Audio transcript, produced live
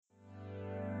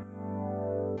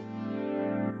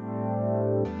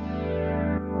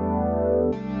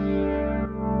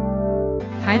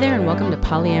there, and welcome to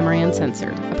Polyamory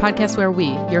Uncensored, a podcast where we,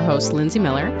 your hosts Lindsay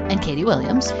Miller and Katie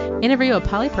Williams, interview a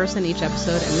poly person each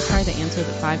episode, and we try to answer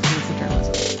the 5 tenets of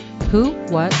journalism: who,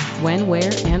 what, when,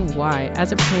 where, and why,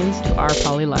 as it pertains to our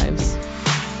poly lives.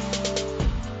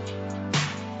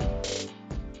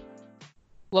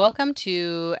 Welcome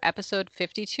to episode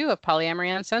 52 of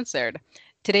Polyamory Uncensored.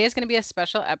 Today is going to be a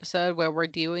special episode where we're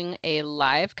doing a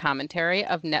live commentary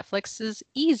of Netflix's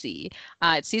Easy.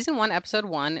 It's season 1, episode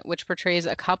 1, which portrays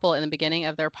a couple in the beginning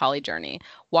of their poly journey.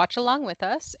 Watch along with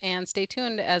us and stay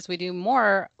tuned as we do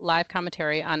more live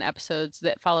commentary on episodes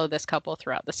that follow this couple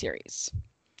throughout the series.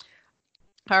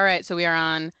 All right, so we are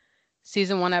on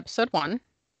season 1, episode 1.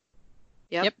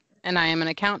 Yep. And I am going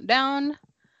to count down.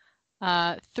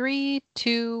 3,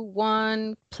 2,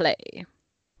 1, play.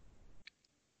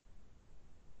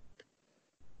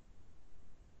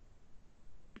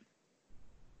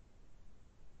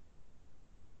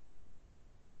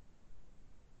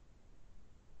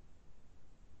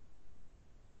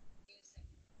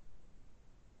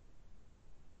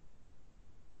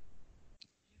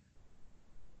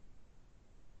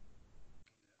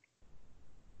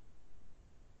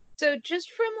 So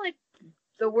just from like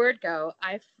the word go,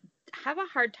 I have a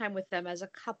hard time with them as a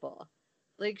couple.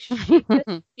 Like she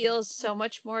just feels so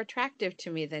much more attractive to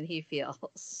me than he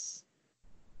feels.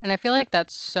 And I feel like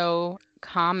that's so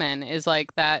common, is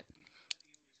like that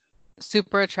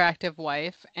super attractive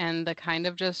wife and the kind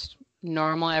of just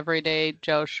normal everyday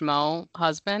Joe Schmo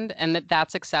husband, and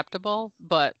that's acceptable,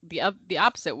 but the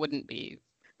opposite wouldn't be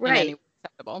in any way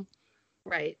acceptable.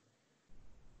 Right.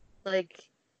 Like,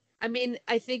 I mean,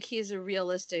 I think he's a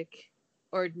realistic,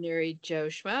 ordinary Joe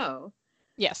Schmo.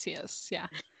 Yes, he is. Yeah.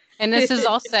 And this is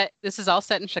all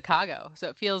set in Chicago, so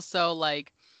it feels so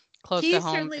like close to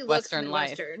home, Western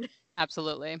life.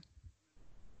 Absolutely.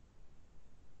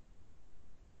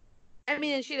 I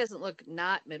mean, and she doesn't look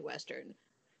not Midwestern,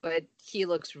 but he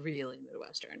looks really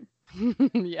Midwestern.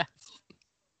 Yes.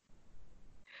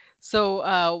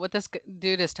 So what this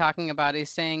dude is talking about, he's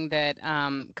saying that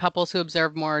couples who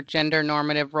observe more gender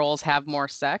normative roles have more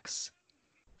sex.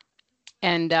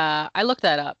 And I looked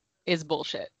that up. It's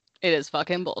bullshit. It is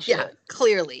fucking bullshit. Yeah,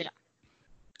 clearly.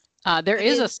 Yeah. There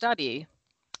is a study,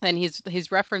 and he's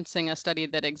referencing a study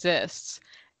that exists,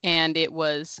 and it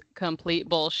was complete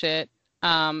bullshit.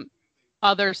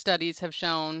 Other studies have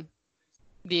shown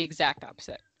the exact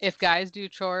opposite. If guys do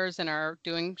chores and are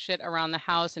doing shit around the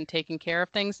house and taking care of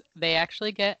things, they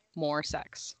actually get more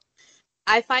sex.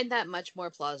 I find that much more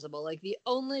plausible. Like, the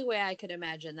only way I could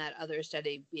imagine that other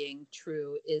study being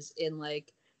true is in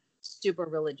like super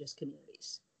religious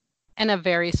communities. And a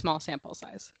very small sample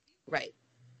size. Right.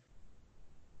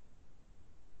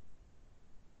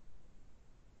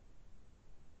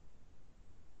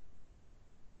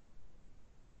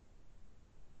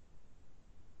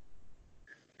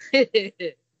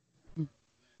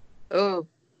 Oh,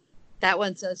 that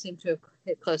one does seem to have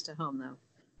hit close to home,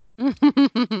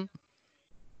 though.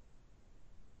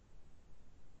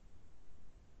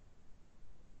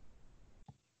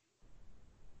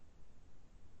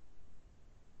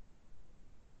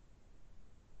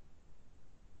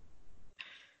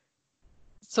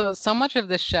 So much of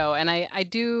this show, and I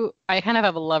kind of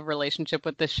have a love relationship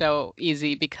with this show,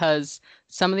 Easy, because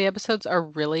some of the episodes are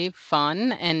really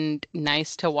fun and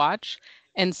nice to watch,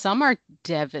 and some are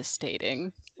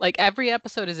devastating. Like every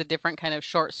episode is a different kind of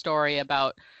short story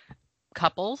about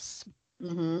couples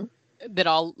that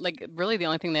all, like, really the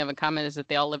only thing they have in common is that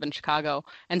they all live in Chicago,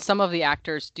 and some of the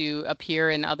actors do appear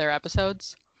in other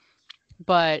episodes,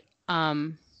 but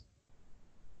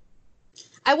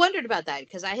I wondered about that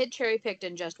because I had cherry picked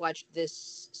and just watched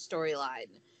this storyline,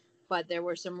 but there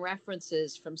were some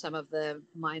references from some of the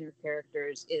minor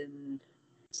characters in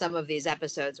some of these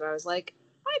episodes where I was like,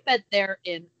 I bet they're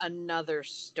in another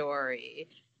story.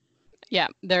 Yeah,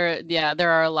 there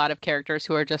are a lot of characters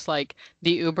who are just like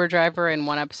the Uber driver in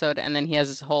one episode, and then he has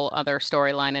this whole other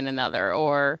storyline in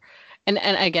another. And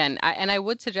again, I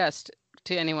would suggest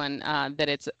to anyone that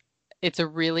it's a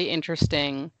really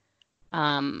interesting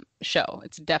show.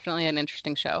 It's definitely an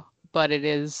interesting show, but it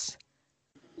is,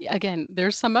 again,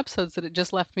 there's some episodes that it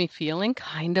just left me feeling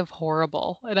kind of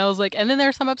horrible, and I was like, and then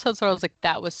there's some episodes where I was like,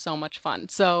 that was so much fun.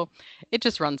 So it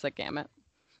just runs the gamut.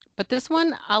 But this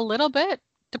one, a little bit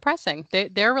depressing.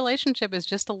 Their relationship is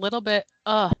just a little bit,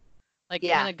 kind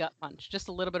of gut punch, just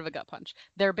a little bit of a gut punch.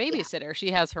 Their babysitter,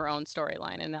 she has her own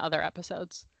storyline in the other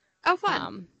episodes. Oh,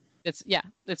 fun. It's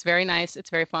very nice. It's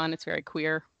very fun. It's very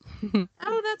queer.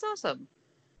 Oh, that's awesome.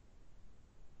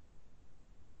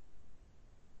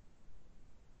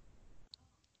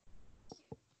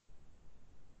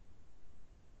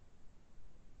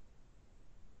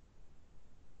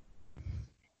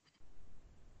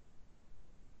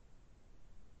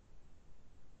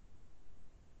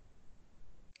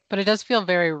 But it does feel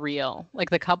very real. Like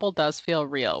the couple does feel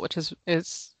real, which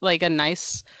is like a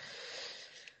nice,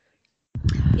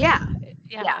 Yeah,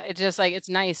 yeah, yeah, it's just like it's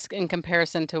nice in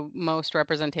comparison to most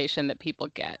representation that people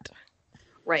get.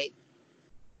 right.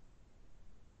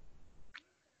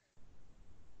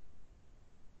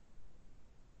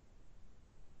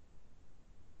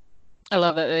 I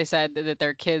love that they said that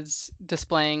their kids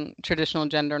displaying traditional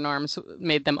gender norms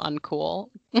made them uncool.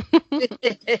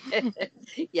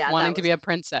 Yeah, Wanting that to was. be a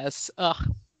princess.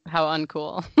 Ugh, how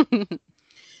uncool.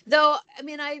 Though, I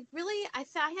mean, I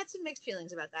had some mixed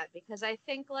feelings about that because I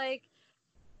think like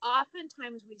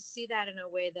oftentimes we see that in a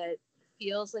way that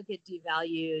feels like it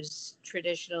devalues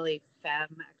traditionally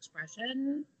femme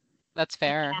expression. That's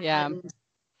fair. Yeah. And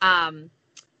um,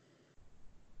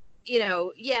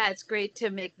 yeah, it's great to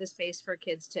make the space for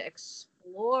kids to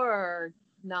explore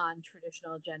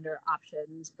non-traditional gender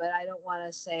options, but I don't want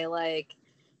to say like,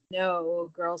 no,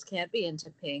 girls can't be into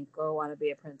pink or want to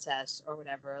be a princess or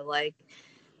whatever. Like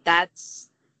that's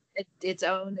its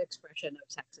own expression of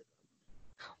sexism.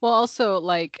 Well, also,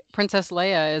 like, Princess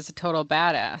Leia is a total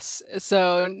badass.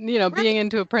 So, being Right.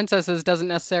 into a princesses doesn't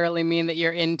necessarily mean that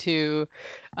you're into,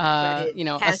 Right.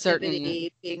 a certain,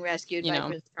 Passivity, being rescued you by know,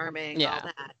 Prince Charming, all yeah,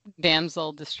 that.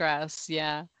 damsel distress.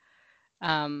 Yeah.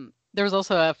 There was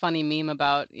also a funny meme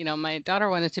about, my daughter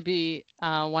wanted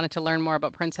to learn more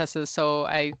about princesses, so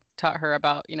I taught her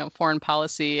about, foreign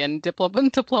policy and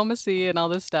diplomacy and all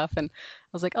this stuff. And I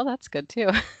was like, oh, that's good too.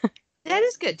 That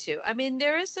is good too. I mean,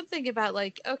 there is something about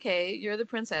like, okay, you're the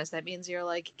princess. That means you're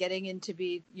like getting into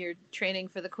be you're training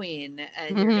for the queen,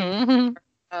 and you're going to be part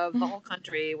of the whole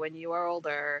country when you are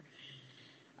older.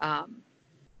 Um,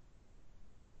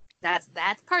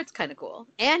 that part's kind of cool,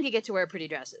 and you get to wear pretty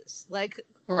dresses. Like,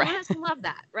 who Right. doesn't love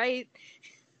that, right?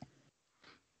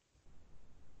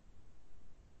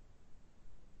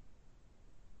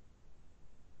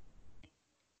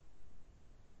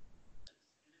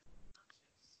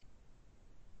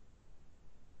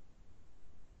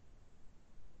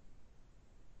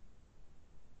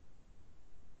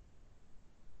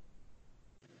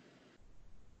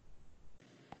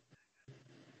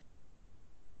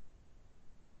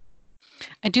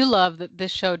 I do love that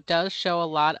this show does show a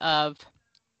lot of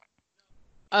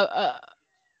uh, uh,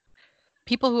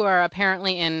 people who are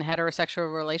apparently in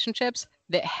heterosexual relationships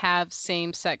that have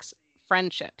same-sex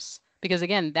friendships. Because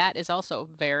again, that is also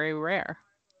very rare.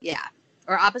 Yeah,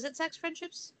 or opposite sex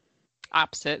friendships.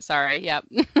 Opposite, sorry. Yep.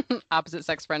 Opposite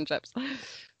sex friendships.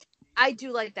 I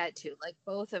do like that too. Like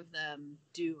both of them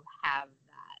do have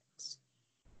that.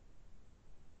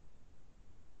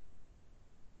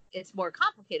 It's more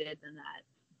complicated than that,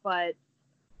 but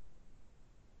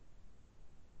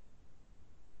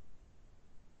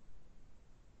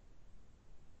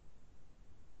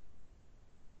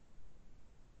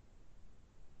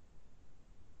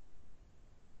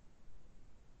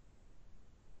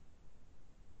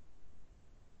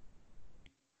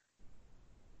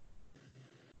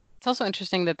It's also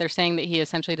interesting that they're saying that he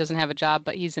essentially doesn't have a job,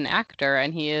 but he's an actor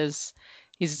and he's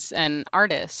an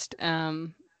artist.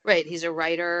 right, he's a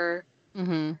writer.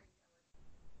 Mhm.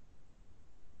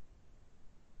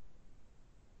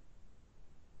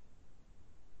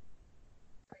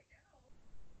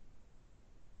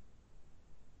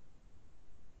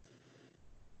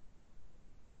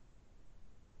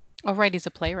 Oh, right, he's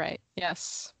a playwright.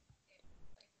 Yes.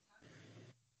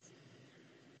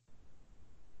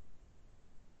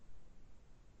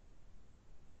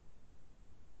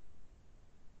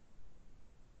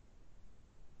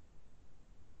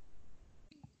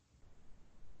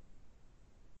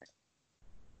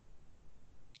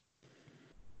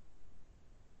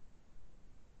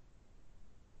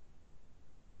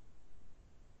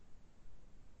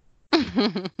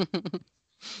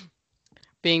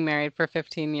 Being married for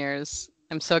 15 years.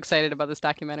 I'm so excited about this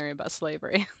documentary about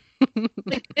slavery.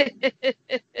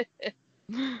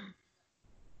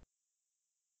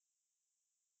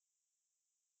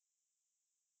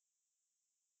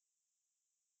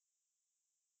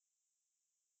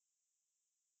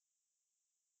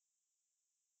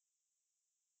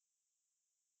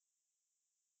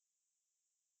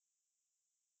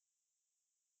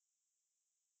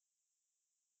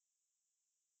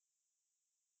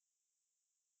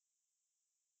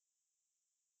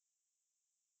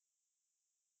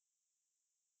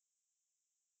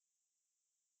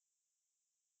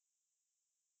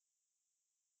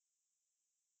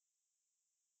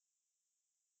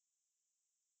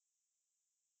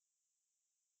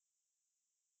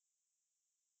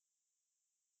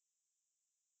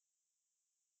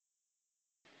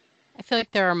 I feel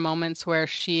like there are moments where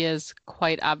she is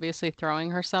quite obviously throwing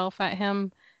herself at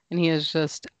him, and he is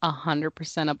just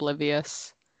 100%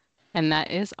 oblivious. And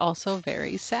that is also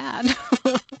very sad.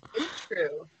 It's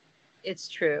true. It's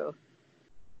true.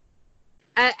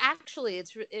 Actually,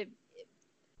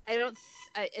 I don't.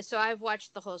 So I've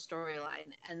watched the whole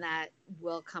storyline, and that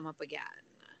will come up again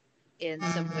in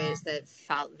some ways that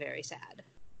felt very sad.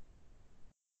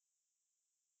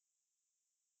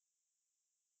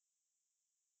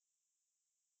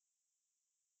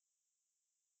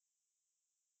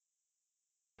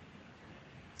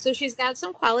 So she's got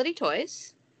some quality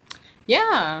toys.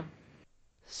 Yeah.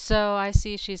 So I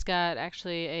see she's got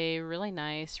actually a really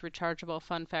nice rechargeable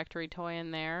Fun Factory toy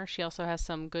in there. She also has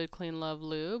some Good Clean Love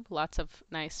lube, lots of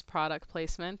nice product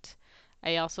placement.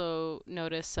 I also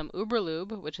noticed some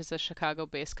Uberlube, which is a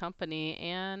Chicago-based company,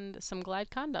 and some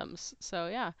Glide condoms. So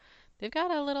yeah, they've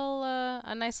got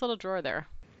a nice little drawer there.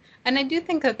 And I do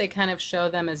think that they kind of show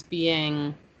them as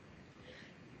being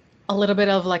a little bit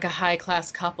of like a high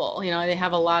class couple. You know, they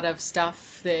have a lot of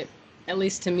stuff that, at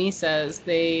least to me, says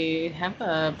they have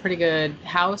a pretty good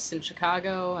house in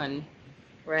Chicago and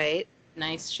Right.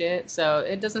 nice shit. So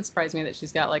it doesn't surprise me that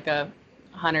she's got like a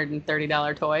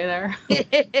 $130 toy there.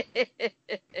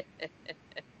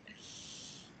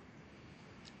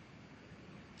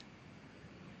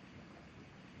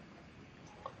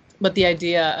 But the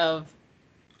idea of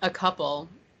a couple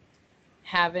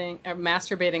having or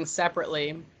masturbating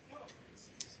separately,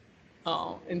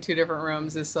 in two different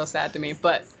rooms is so sad to me.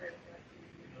 But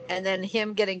And then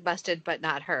him getting busted, but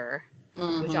not her, which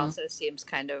mm-hmm. also seems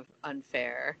kind of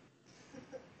unfair.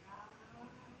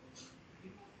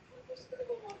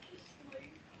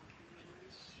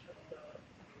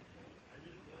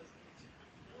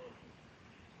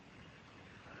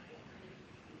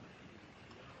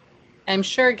 I'm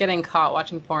sure getting caught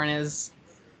watching porn is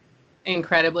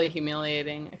incredibly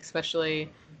humiliating, especially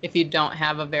if you don't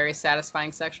have a very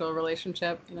satisfying sexual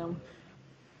relationship, you know.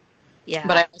 But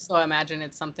Yeah. I also imagine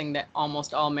it's something that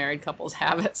almost all married couples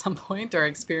have at some point or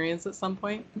experience at some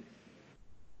point.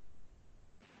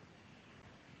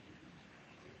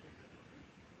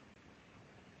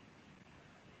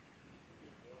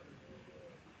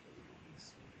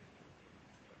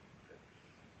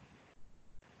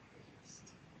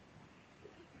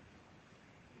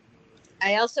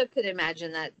 I also could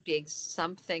imagine that being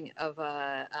something of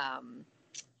a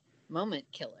moment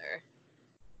killer.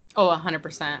 Oh,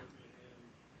 100%.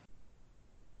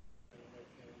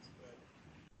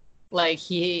 Like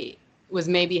he was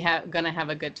maybe gonna have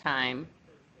a good time,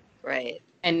 Right.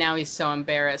 and now he's so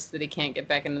embarrassed that he can't get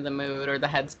back into the mood or the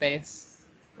headspace.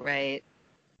 Right.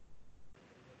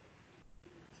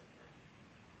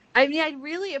 I mean, I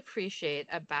really appreciate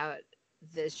about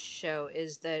this show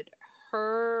is that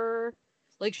her,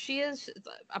 like, she is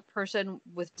a person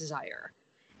with desire,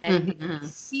 and Mm-hmm.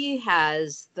 he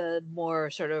has the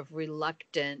more sort of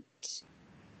reluctant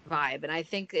vibe. And I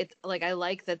think it's like, I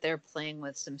like that they're playing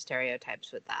with some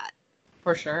stereotypes with that.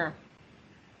 For sure.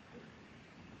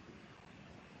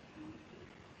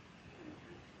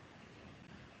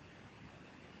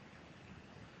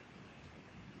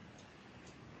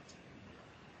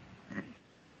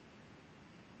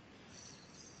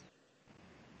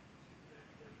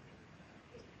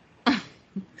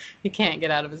 He can't get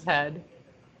out of his head.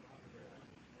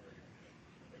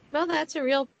 Well, that's a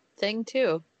real thing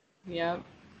too. Yep.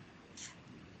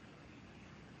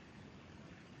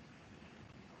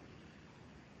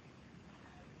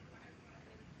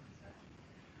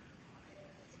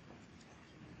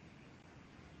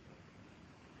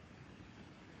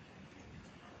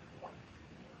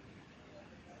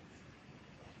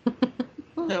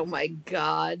 Oh my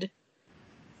God.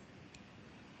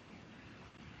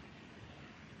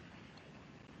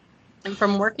 And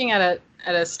from working at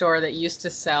a store that used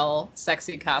to sell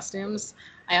sexy costumes,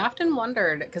 I often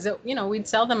wondered because we'd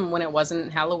sell them when it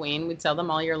wasn't Halloween. We'd sell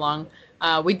them all year long.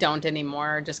 We don't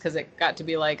anymore just because it got to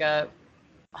be like a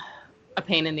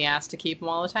pain in the ass to keep them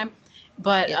all the time.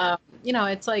 But Yeah.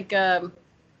 it's like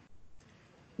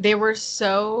they were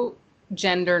so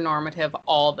gender normative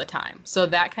all the time. So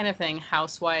that kind of thing,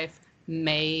 housewife,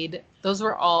 maid, those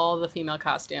were all the female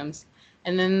costumes.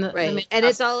 And then the Right. main And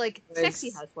it's costume all like sexy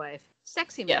was housewife,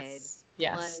 sexy maid. yes,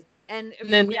 yes. Like, and And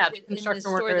then yeah, the granted, in the construction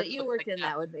store workers that you looked worked like in, that.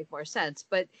 that would make more sense.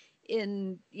 But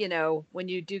in, when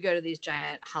you do go to these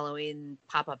giant Halloween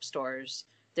pop-up stores,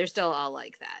 they're still all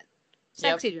like that.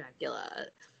 Yep. Sexy Dracula.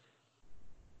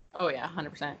 Oh yeah,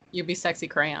 100%. You'd be sexy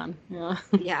crayon. Yeah.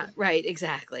 Yeah, right,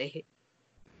 exactly.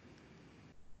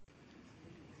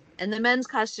 And the men's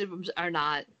costumes are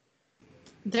not,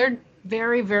 They're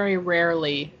very, very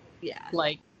rarely yeah,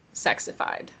 like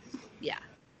sexified. yeah.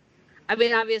 I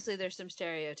mean, obviously there's some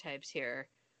stereotypes here.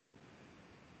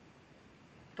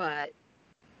 but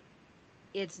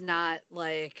it's not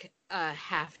like a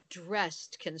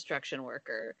half-dressed construction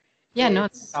worker. Yeah, no,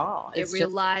 it's not at all. It It's just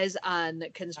relies on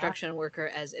construction worker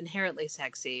as inherently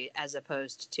sexy, as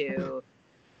opposed to.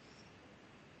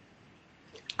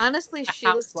 Honestly, she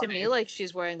looks to me like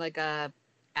she's wearing like a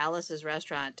Alice's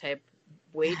Restaurant type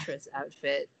waitress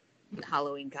outfit,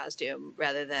 Halloween costume,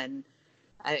 rather than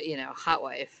hot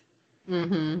wife.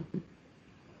 Mm-hmm.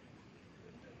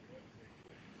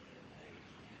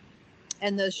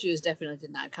 And those shoes definitely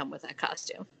did not come with that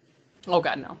costume. Oh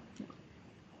God, no.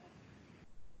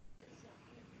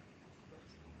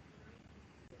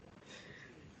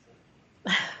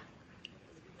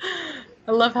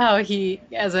 I love how he,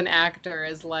 as an actor,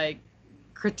 is like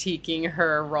critiquing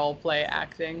her role play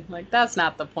acting. Like, that's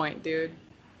not the point, dude.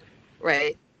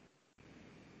 Right.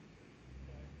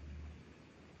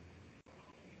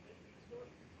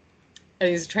 And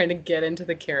he's trying to get into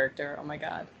the character. Oh my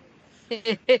God.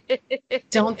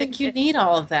 Don't think you need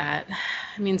all of that.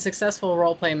 I mean, successful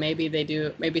role play, maybe they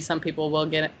do. Maybe some people will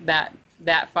get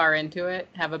that far into it,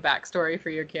 have a backstory for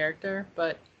your character.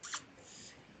 But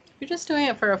if you're just doing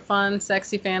it for a fun,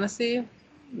 sexy fantasy,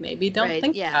 maybe don't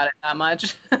think about it that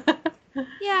much.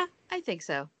 Yeah, I think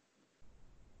so.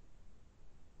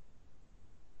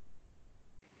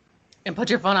 And put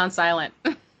your phone on silent.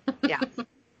 Yeah.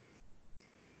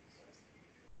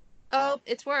 Oh,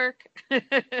 it's work.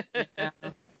 Yeah,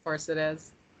 of course it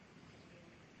is.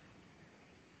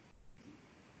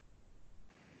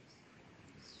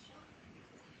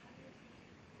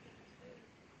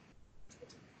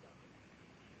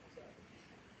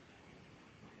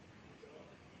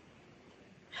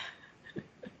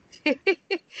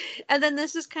 And then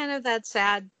this is kind of that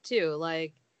sad too.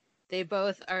 Like they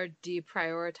both are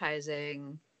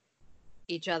deprioritizing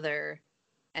each other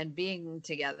and being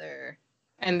together.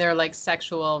 And their like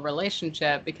sexual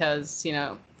relationship, because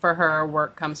for her,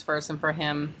 work comes first, and for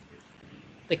him,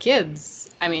 the kids.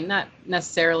 I mean, not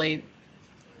necessarily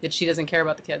that she doesn't care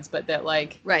about the kids, but that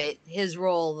like right, his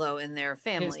role though in their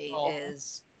family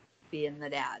is being the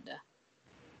dad.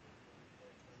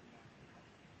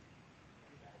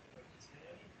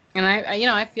 And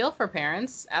I feel for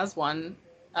parents as one,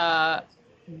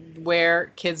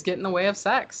 where kids get in the way of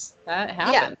sex. That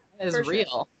happens. Yeah, is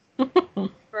real. Sure.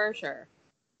 For sure.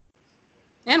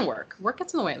 And work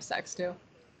gets in the way of sex too.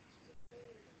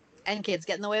 And kids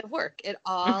get in the way of work. It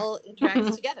all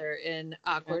interacts together in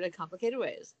awkward and complicated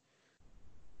ways.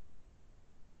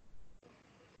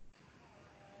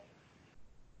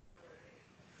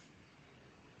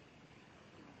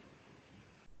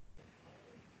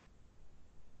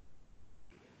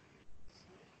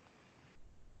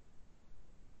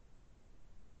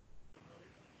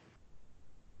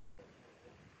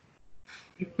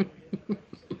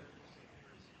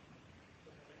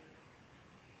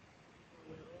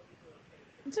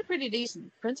 It's a pretty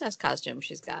decent princess costume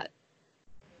she's got.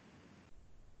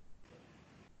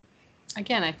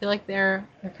 Again, I feel like they're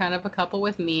kind of a couple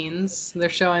with means. They're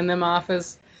showing them off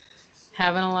as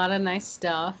having a lot of nice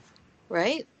stuff.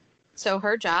 Right? So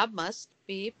her job must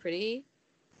be pretty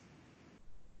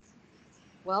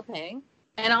well paying.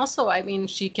 And also, I mean,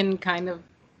 she can kind of,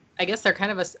 I guess they're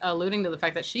kind of alluding to the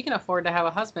fact that she can afford to have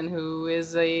a husband who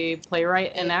is a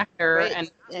playwright and actor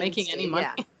and not making any money.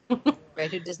 Yeah. Right,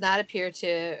 who does not appear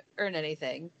to earn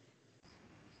anything.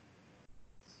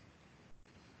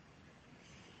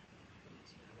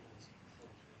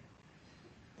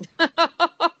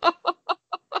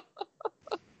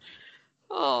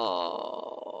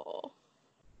 Oh.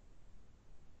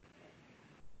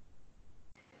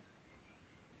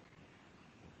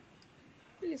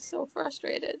 He's so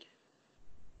frustrated.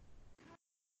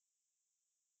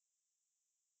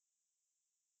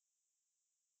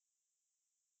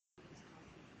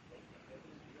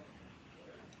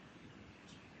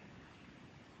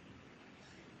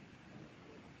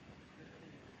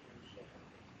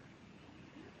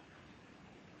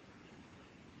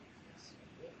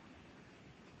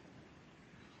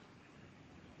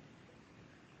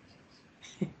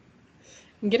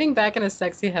 Getting back in a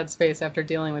sexy headspace after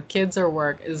dealing with kids or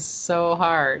work is so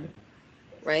hard.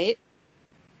 Right?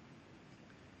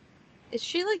 Is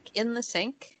she like in the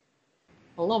sink?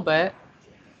 A little bit.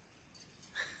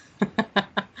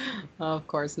 Of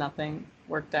course, nothing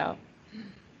worked out.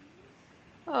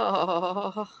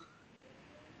 Oh.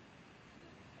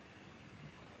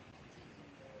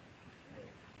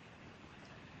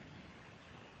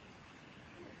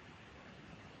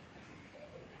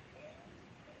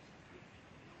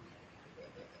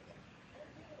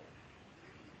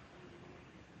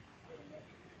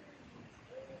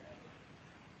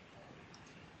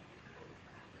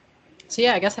 So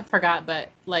yeah, I guess I forgot, but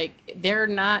like they're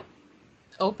not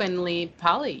openly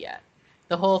poly yet.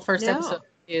 The whole first No. episode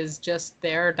is just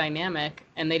their dynamic,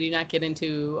 and they do not get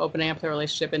into opening up their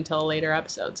relationship until later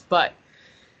episodes. But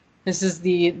this is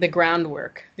the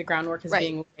groundwork. The groundwork is Right.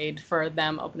 being laid for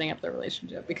them opening up their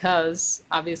relationship because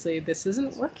obviously this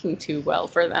isn't working too well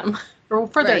for them or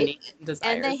for their Right. needs and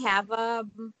And they desires. have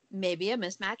maybe a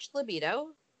mismatched libido.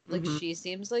 Like Hmm. she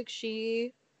seems like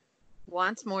she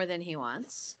wants more than he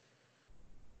wants,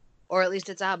 or at least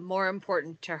it's more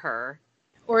important to her.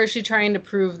 Or is she trying to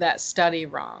prove that study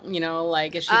wrong?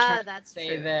 Like is she trying to That's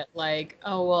say true. that like,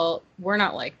 oh well, we're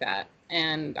not like that,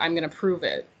 and I'm gonna prove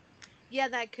it. Yeah,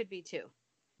 that could be too.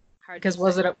 Hard to Because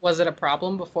say. was it a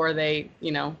problem before they.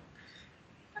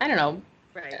 I don't know.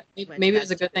 Right. Went to Maybe it was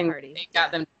that a good stupid thing party. they got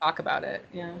Yeah. them to talk about it.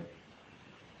 Yeah.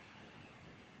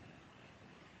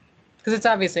 Because it's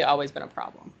obviously always been a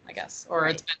problem, I guess, or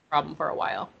it's Right. been a problem for a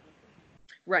while.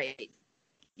 Right.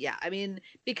 Yeah. I mean,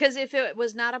 because if it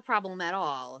was not a problem at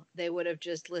all, they would have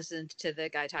just listened to the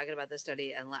guy talking about the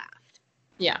study and laughed.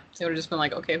 Yeah, they would have just been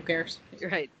like, okay, who cares?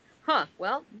 Right. Huh.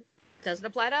 Well, doesn't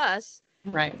apply to us.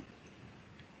 Right.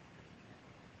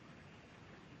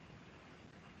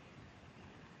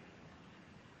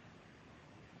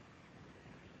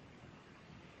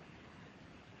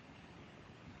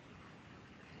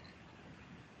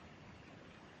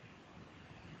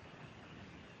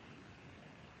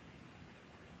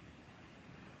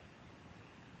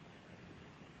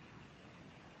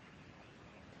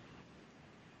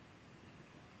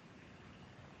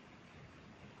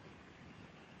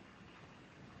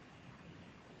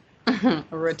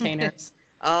 Retainers.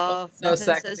 Oh, Oh, so nothing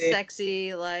says sexy.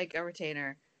 sexy like a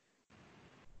retainer.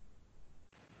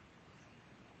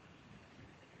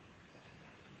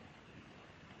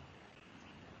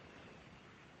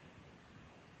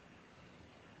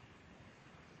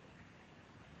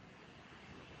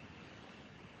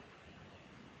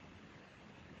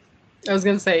 I was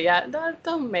gonna say, yeah,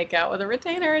 don't make out with a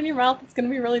retainer in your mouth. It's gonna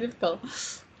be really difficult. I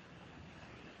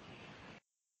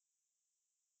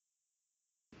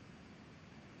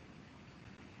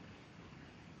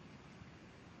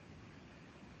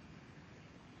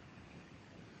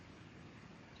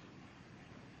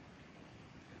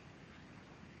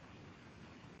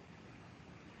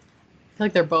feel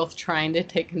like they're both trying to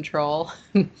take control,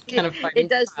 kind of It fighting for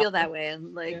does feel power. that way,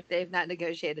 and like Yeah. they've not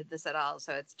negotiated this at all,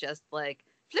 so it's just like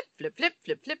flip, flip, flip,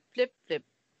 flip, flip, flip, flip,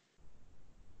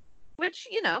 which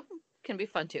can be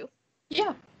fun too.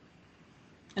 Yeah.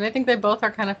 And I think they both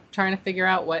are kind of trying to figure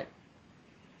out what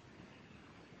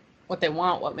they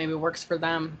want, what maybe works for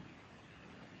them.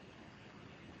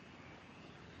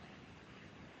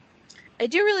 I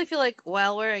do really feel like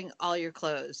while wearing all your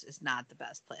clothes is not the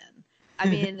best plan. I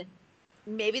mean,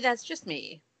 maybe that's just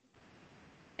me,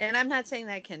 and I'm not saying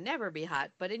that can never be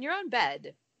hot, but in your own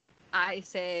bed, I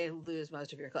say lose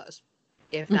most of your clothes,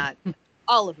 if not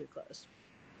all of your clothes.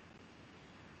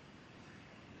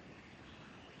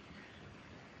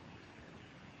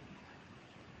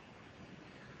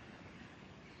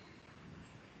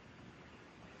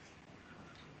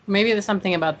 Maybe there's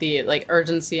something about the like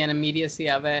urgency and immediacy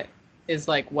of it is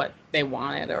like what they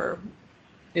wanted or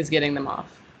is getting them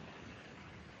off.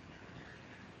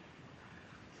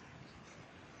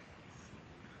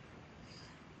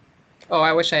 Oh,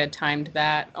 I wish I had timed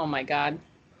that. Oh my God.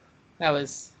 That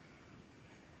was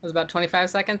about 25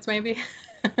 seconds maybe.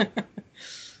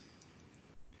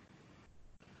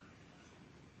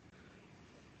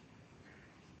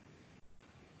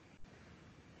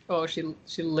 Oh, she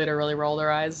literally rolled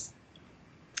her eyes.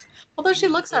 Although she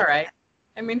looks all right. Yeah.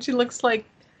 I mean, she looks like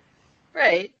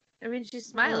Right. I mean, she's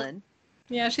uh, smiling.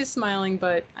 yeah, she's smiling,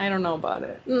 but I don't know about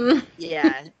it. Mm.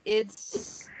 Yeah,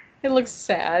 It looks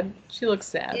sad. She looks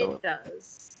sad a it little.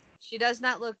 does. She does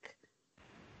not look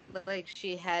like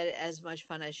she had as much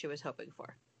fun as she was hoping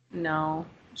for. No,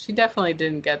 she definitely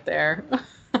didn't get there.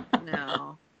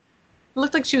 No. It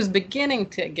looked like she was beginning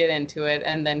to get into it,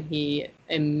 and then he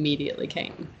immediately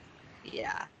came.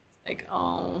 Yeah. Like,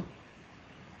 oh.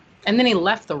 And then he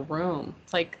left the room.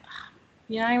 It's like,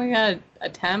 you're not even gonna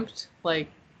attempt, like,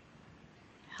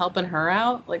 helping her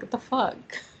out? Like, what the fuck?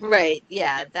 Right.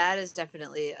 Yeah, that is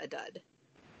definitely a dud.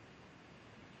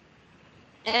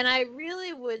 And I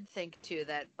really would think too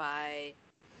that by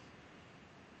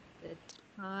the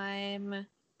time,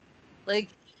 like,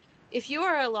 if you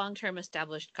are a long-term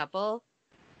established couple,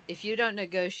 if you don't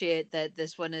negotiate that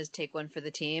this one is take one for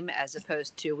the team as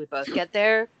opposed to we both get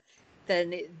there,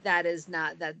 then that is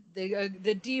not that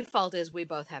the default is we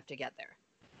both have to get there.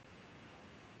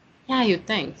 Yeah, you'd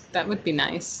think. That would be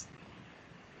nice.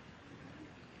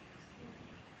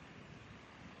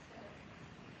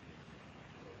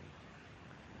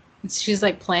 She's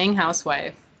like playing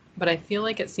housewife, but I feel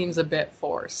like it seems a bit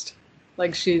forced.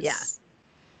 Like Yeah.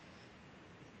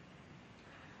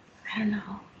 I don't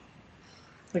know.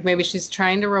 Like maybe she's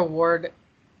trying to reward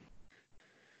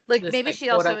Like this maybe like she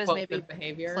quote also is unquote maybe good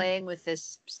behavior. playing with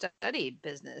this study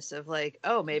business of like,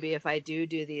 oh, maybe if I do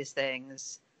these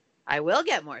things, I will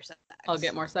get more sex. I'll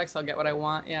get more sex. I'll get what I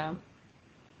want. Yeah.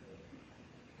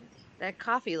 That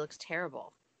coffee looks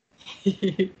terrible.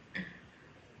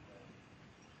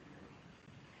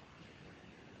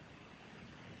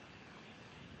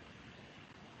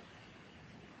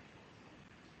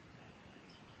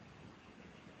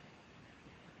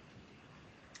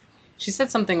 She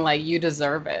said something like, "You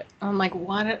deserve it." I'm like,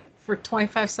 "What? For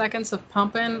 25 seconds of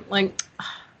pumping? Like,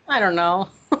 I don't know."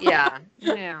 Yeah.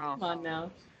 No. Come on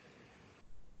now.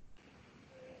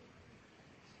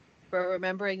 For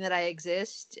remembering that I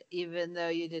exist, even though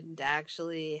you didn't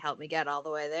actually help me get all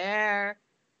the way there.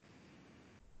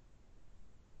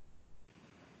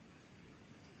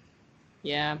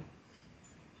 Yeah.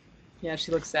 Yeah,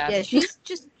 she looks sad. Yeah, she's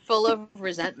just full of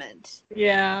resentment.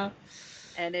 Yeah.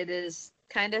 And it is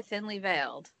kind of thinly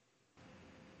veiled.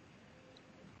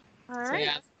 All So right.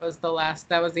 yeah,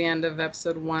 that was the end of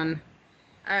episode 1.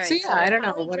 All right. So yeah, I the don't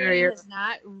know. Poly What are journey your has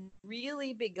not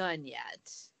really begun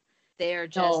yet. They are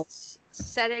No. just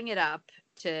setting it up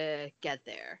to get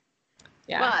there.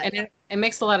 Yeah. But And it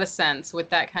makes a lot of sense with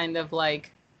that kind of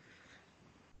like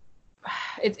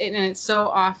and it's so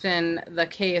often the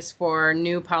case for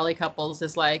new poly couples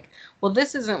is like, well,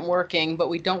 this isn't working, but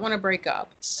we don't want to break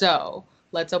up. So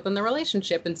let's open the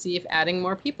relationship and see if adding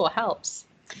more people helps.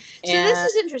 So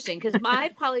this is interesting because my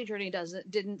poly journey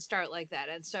didn't start like that,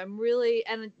 and so I'm really,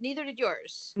 and neither did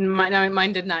yours.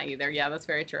 Mine did not either. Yeah, that's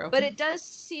very true. But it does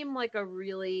seem like a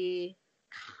really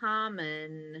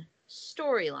common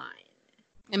storyline.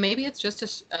 And maybe it's just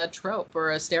a trope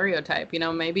or a stereotype. You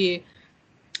know, maybe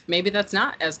that's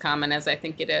not as common as I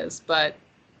think it is, but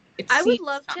I would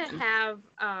love common. to have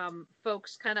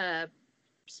folks kind of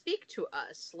speak to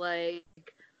us, like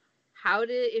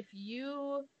if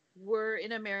you were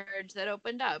in a marriage that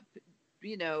opened up,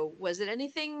 you know, was it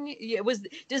anything,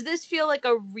 does this feel like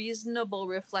a reasonable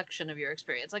reflection of your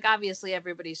experience? Like obviously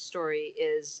everybody's story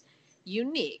is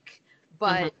unique,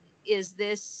 but is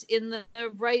this in the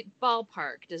right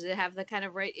ballpark? Does it have the kind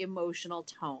of right emotional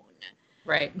tone?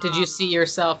 Right. Did you see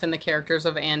yourself in the characters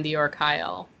of Andy or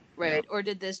Kyle? Right. Yeah. Or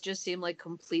did this just seem like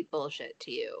complete bullshit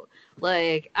to you?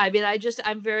 Like, I mean,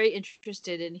 I'm very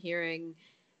interested in hearing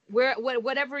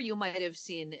whatever you might have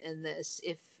seen in this,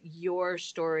 if your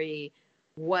story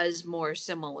was more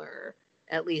similar,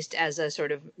 at least as a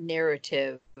sort of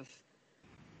narrative.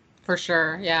 For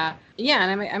sure. Yeah. Yeah.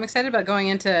 And I'm excited about going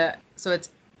into, so it's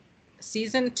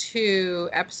season 2,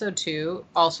 episode 2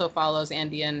 also follows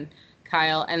Andy and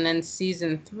Kyle. And then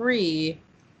season 3,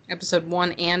 episode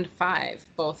 1 and 5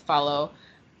 both follow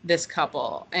this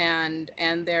couple and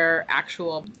their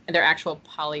actual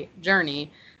poly journey,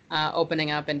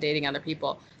 opening up and dating other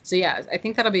people. So yeah, I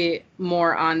think that'll be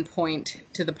more on point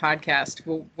to the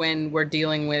podcast when we're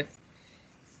dealing with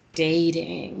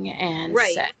dating and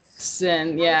sex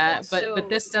and yeah, but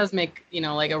this does make, you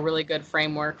know, like a really good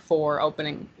framework for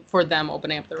them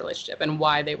opening up the relationship and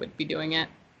why they would be doing it.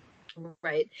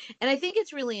 Right. And I think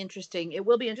it's really interesting. It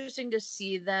will be interesting to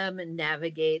see them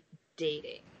navigate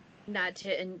dating. Not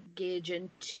to engage in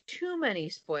too many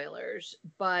spoilers,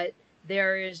 but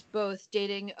there is both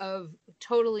dating of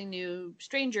totally new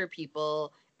stranger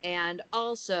people and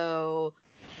also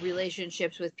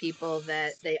relationships with people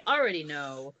that they already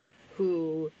know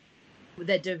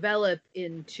that develop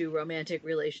into romantic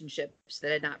relationships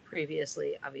that had not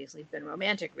previously obviously been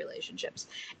romantic relationships.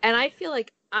 And I feel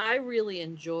like I really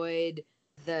enjoyed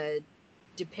the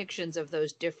depictions of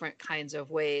those different kinds of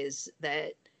ways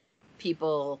that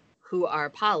people who are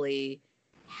poly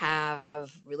have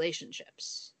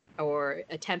relationships or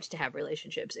attempt to have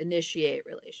relationships, initiate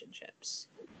relationships.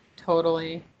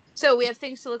 Totally. So we have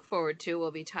things to look forward to.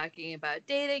 We'll be talking about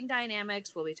dating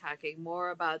dynamics. We'll be talking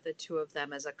more about the two of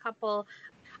them as a couple.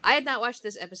 I had not watched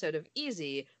this episode of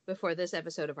Easy before this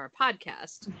episode of our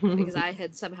podcast because I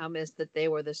had somehow missed that they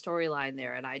were the storyline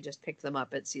there, and I just picked them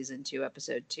up at season 2,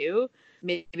 episode 2,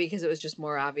 maybe because it was just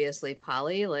more obviously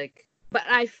poly. But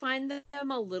I find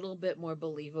them a little bit more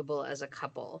believable as a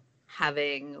couple,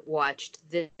 having watched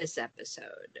this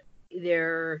episode.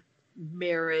 Their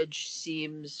marriage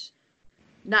seems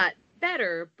not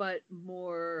better, but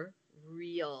more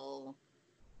real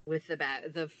with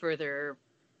the further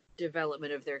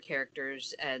development of their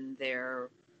characters and their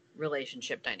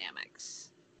relationship dynamics.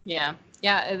 Yeah.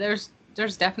 There's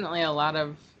definitely a lot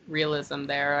of realism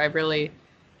there. I really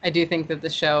I do think that the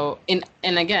show, and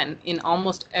again, in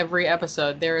almost every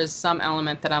episode, there is some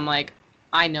element that I'm like,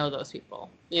 I know those people,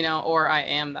 or I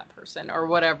am that person, or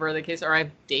whatever the case, or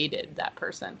I've dated that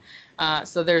person.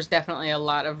 So there's definitely a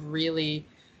lot of really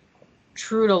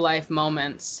true to life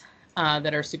moments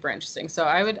that are super interesting. So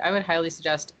I would highly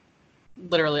suggest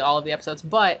literally all of the episodes,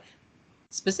 but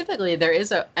specifically there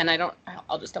is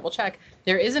I'll just double check.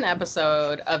 There is an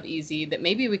episode of Easy that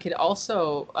maybe we could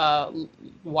also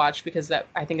watch, because that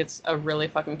I think it's a really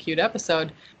fucking cute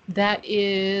episode that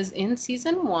is in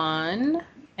season 1,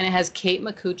 and it has Kate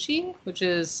Micucci,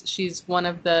 she's one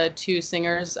of the 2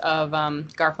 singers of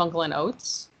Garfunkel and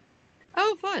Oates.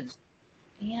 Oh, fun.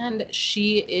 And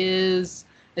she is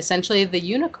essentially the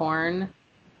unicorn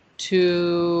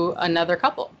to another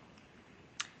couple.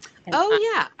 And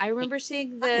yeah. I remember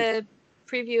seeing the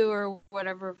preview or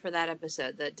whatever for that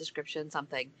episode, the description,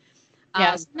 something.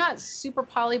 Yeah, it's not super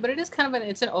poly, but it is kind of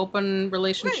it's an open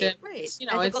relationship. Right.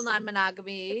 Ethical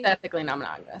non-monogamy. It's ethically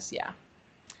non-monogamous, yeah.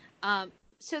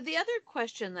 So the other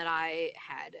question that I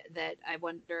had that I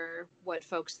wonder what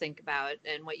folks think about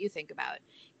and what you think about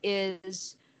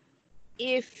is,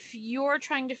 if you're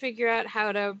trying to figure out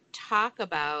how to talk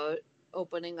about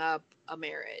opening up a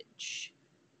marriage,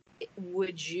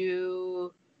 would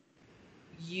you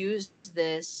use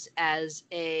this as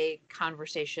a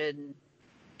conversation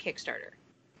Kickstarter?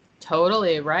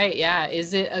 Totally right. Yeah.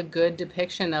 Is it a good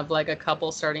depiction of like a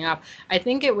couple starting off? I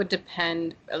think it would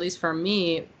depend, at least for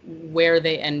me, where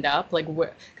they end up. Like,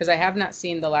 because I have not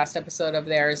seen the last episode of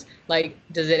theirs. Like,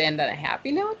 does it end on a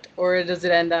happy note, or does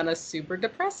it end on a super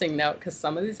depressing note? Because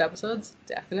some of these episodes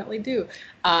definitely do.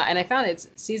 And I found it's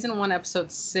season 1,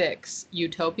 episode 6,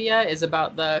 Utopia, is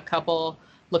about the couple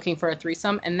looking for a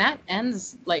threesome, and that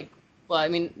ends like, well, I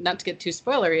mean, not to get too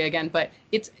spoilery again, but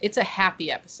it's a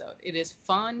happy episode. It is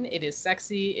fun. It is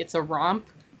sexy. It's a romp.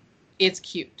 It's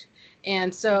cute.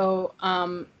 And so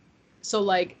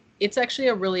like, it's actually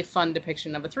a really fun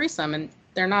depiction of a threesome, and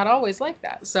they're not always like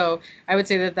that. So I would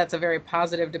say that that's a very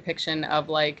positive depiction of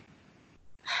like,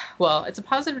 well, it's a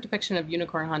positive depiction of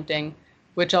unicorn hunting,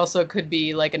 which also could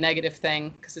be like a negative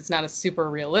thing because it's not a super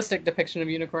realistic depiction of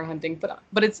unicorn hunting,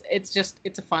 but it's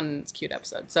a fun, it's cute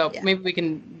episode. So maybe we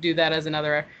can do that as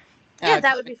another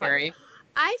that would be fun.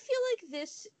 I feel like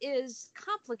this is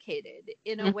complicated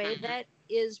in a way that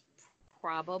is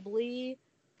probably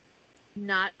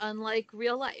not unlike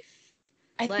real life.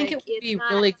 I think it would be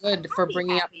really good for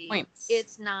bringing up points.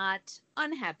 It's not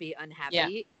unhappy. Yeah.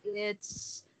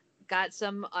 It's got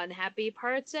some unhappy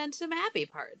parts and some happy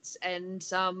parts and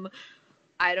some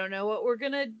I don't know what we're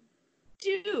gonna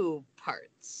do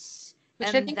parts, which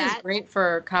I think is great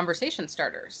for conversation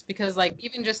starters, because like,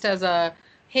 even just as a,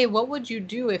 hey, what would you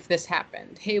do if this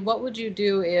happened? Hey, what would you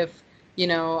do if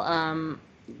I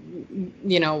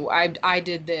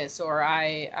did this, or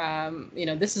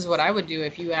this is what I would do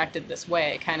if you acted this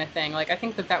way, kind of thing. Like, I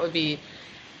think that would be,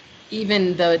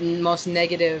 even the most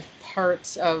negative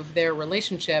parts of their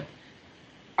relationship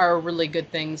are really good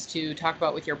things to talk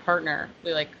about with your partner.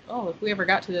 Be like, oh, if we ever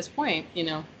got to this point,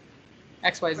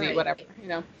 XYZ, right, whatever,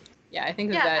 Yeah, I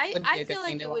think that would be a good thing to watch. I feel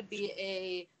like it would be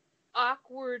a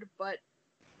awkward but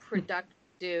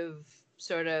productive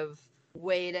sort of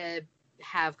way to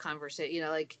have conversation.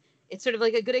 Like, it's sort of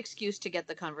like a good excuse to get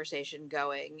the conversation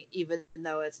going, even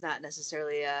though it's not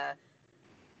necessarily a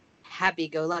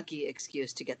happy-go-lucky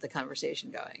excuse to get the conversation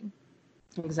going.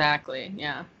 Exactly.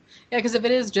 Yeah. Yeah. Because if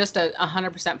it is just a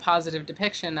 100% positive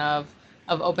depiction of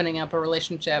opening up a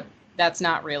relationship, that's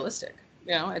not realistic.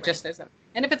 It just isn't.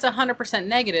 And if it's 100%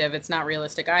 negative, it's not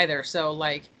realistic either. So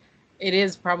like, it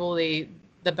is probably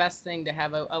the best thing to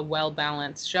have a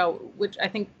well-balanced show, which I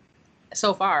think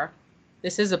so far,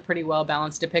 this is a pretty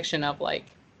well-balanced depiction of like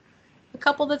a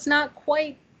couple that's not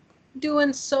quite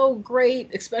doing so great,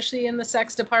 especially in the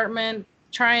sex department,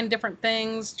 trying different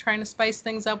things, trying to spice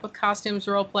things up with costumes,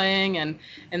 role playing, and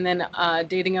then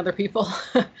dating other people.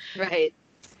 Right.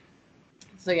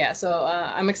 So yeah,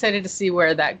 I'm excited to see where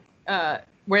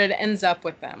it ends up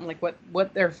with them, like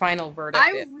what their final verdict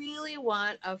is. I really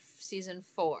want a season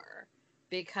 4,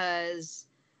 because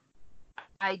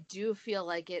I do feel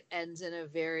like it ends in a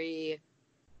very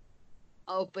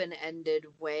open-ended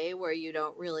way where you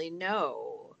don't really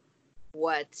know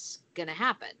what's gonna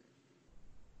happen.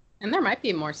 And there might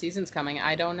be more seasons coming.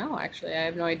 I don't know, actually. I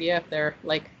have no idea if they're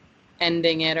like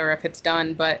ending it or if it's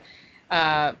done. But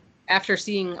after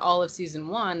seeing all of season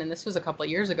 1, and this was a couple of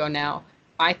years ago now,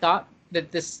 I thought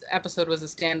that this episode was a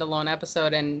standalone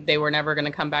episode and they were never going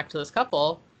to come back to this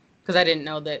couple, because I didn't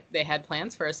know that they had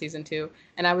plans for a season 2.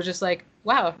 And I was just like,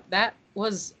 wow, that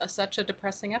was such a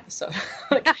depressing episode.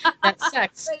 Like, that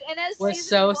sex Right, and as was season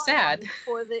so one, sad.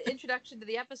 for the introduction to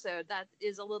the episode, that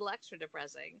is a little extra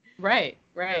depressing. Right.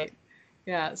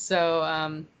 Yeah.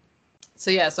 So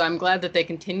so I'm glad that they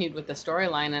continued with the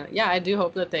storyline, and yeah, I do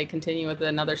hope that they continue with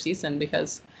another season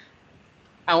because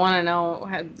I want to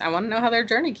know how their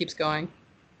journey keeps going.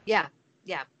 Yeah.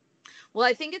 Well,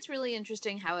 I think it's really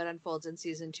interesting how it unfolds in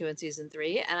season 2 and season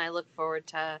 3, and I look forward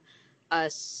to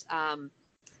us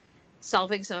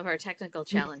solving some of our technical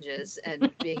challenges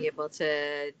and being able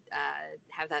to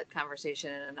have that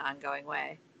conversation in an ongoing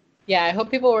way. Yeah, I hope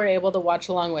people were able to watch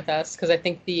along with us because I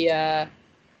think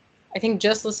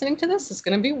just listening to this is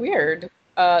going to be weird.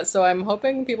 So I'm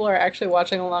hoping people are actually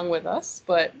watching along with us,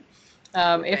 but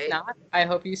if not, I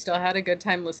hope you still had a good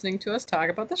time listening to us talk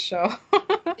about the show.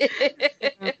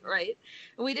 Right.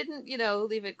 We didn't,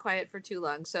 leave it quiet for too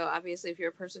long. So obviously, if you're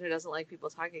a person who doesn't like people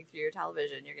talking through your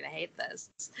television, you're going to hate this.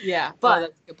 Yeah, but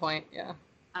that's a good point. Yeah.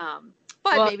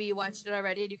 But maybe you watched it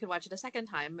already and you can watch it a second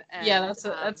time. And, yeah, that's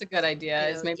a good idea.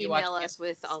 Is maybe email us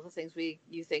with all the things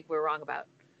you think we're wrong about.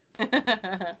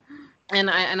 And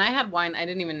I had wine. I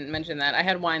didn't even mention that. I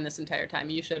had wine this entire time.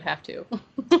 You should have too.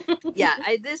 Yeah,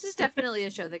 this is definitely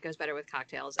a show that goes better with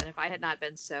cocktails. And if I had not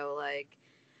been so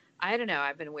I don't know,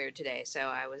 I've been weird today, so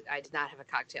I did not have a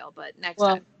cocktail. But next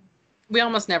time. We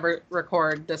almost never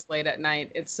record this late at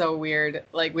night. It's so weird.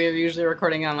 Like, we're usually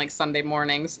recording on Sunday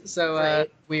mornings. So right.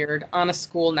 Weird. On a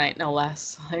school night, no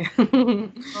less.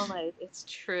 School night, it's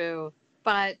true.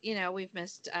 But, we've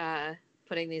missed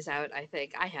putting these out, I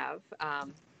think. I have.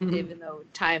 Even though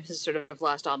time has sort of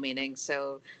lost all meaning,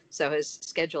 so has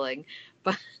scheduling.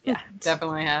 But yeah,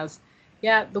 definitely has.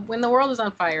 Yeah, when the world is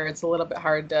on fire, it's a little bit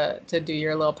hard to do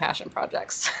your little passion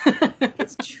projects.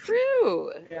 It's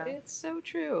true. Yeah. It's so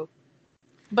true.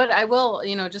 But I will,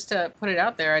 just to put it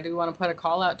out there, I do want to put a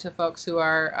call out to folks who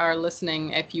are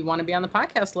listening. If you want to be on the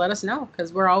podcast, let us know,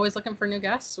 because we're always looking for new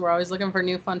guests. We're always looking for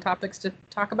new fun topics to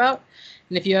talk about.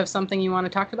 And if you have something you want to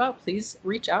talk about, please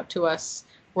reach out to us.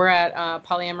 We're at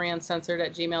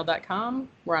polyamoryuncensored@gmail.com.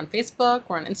 We're on Facebook.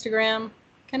 We're on Instagram.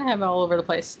 Kind of have it all over the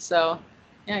place. So,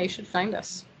 yeah, you should find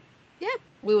us. Yeah,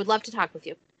 we would love to talk with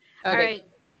you. Okay. All right,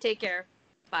 take care.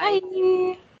 Bye.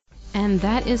 Bye. And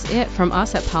that is it from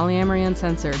us at Polyamory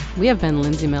Uncensored. We have been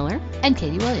Lindsay Miller and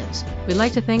Katie Williams. We'd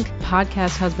like to thank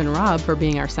podcast husband Rob for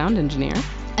being our sound engineer.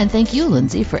 And thank you,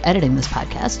 Lindsay, for editing this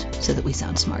podcast so that we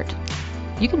sound smart.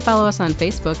 You can follow us on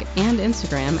Facebook and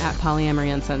Instagram at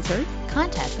Polyamory Uncensored.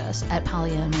 Contact us at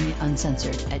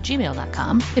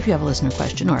polyamoryuncensored@gmail.com if you have a listener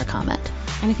question or a comment.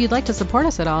 And if you'd like to support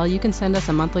us at all, you can send us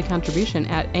a monthly contribution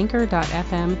at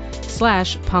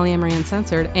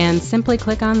anchor.fm/polyamoryuncensored and simply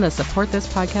click on the Support This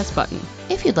Podcast button.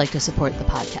 If you'd like to support the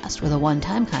podcast with a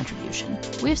one-time contribution,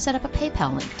 we've set up a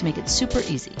PayPal link to make it super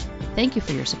easy. Thank you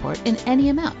for your support in any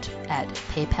amount at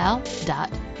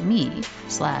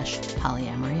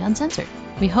paypal.me/polyamoryuncensored.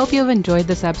 We hope you have enjoyed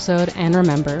this episode, and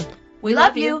remember, we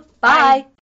love you. Bye.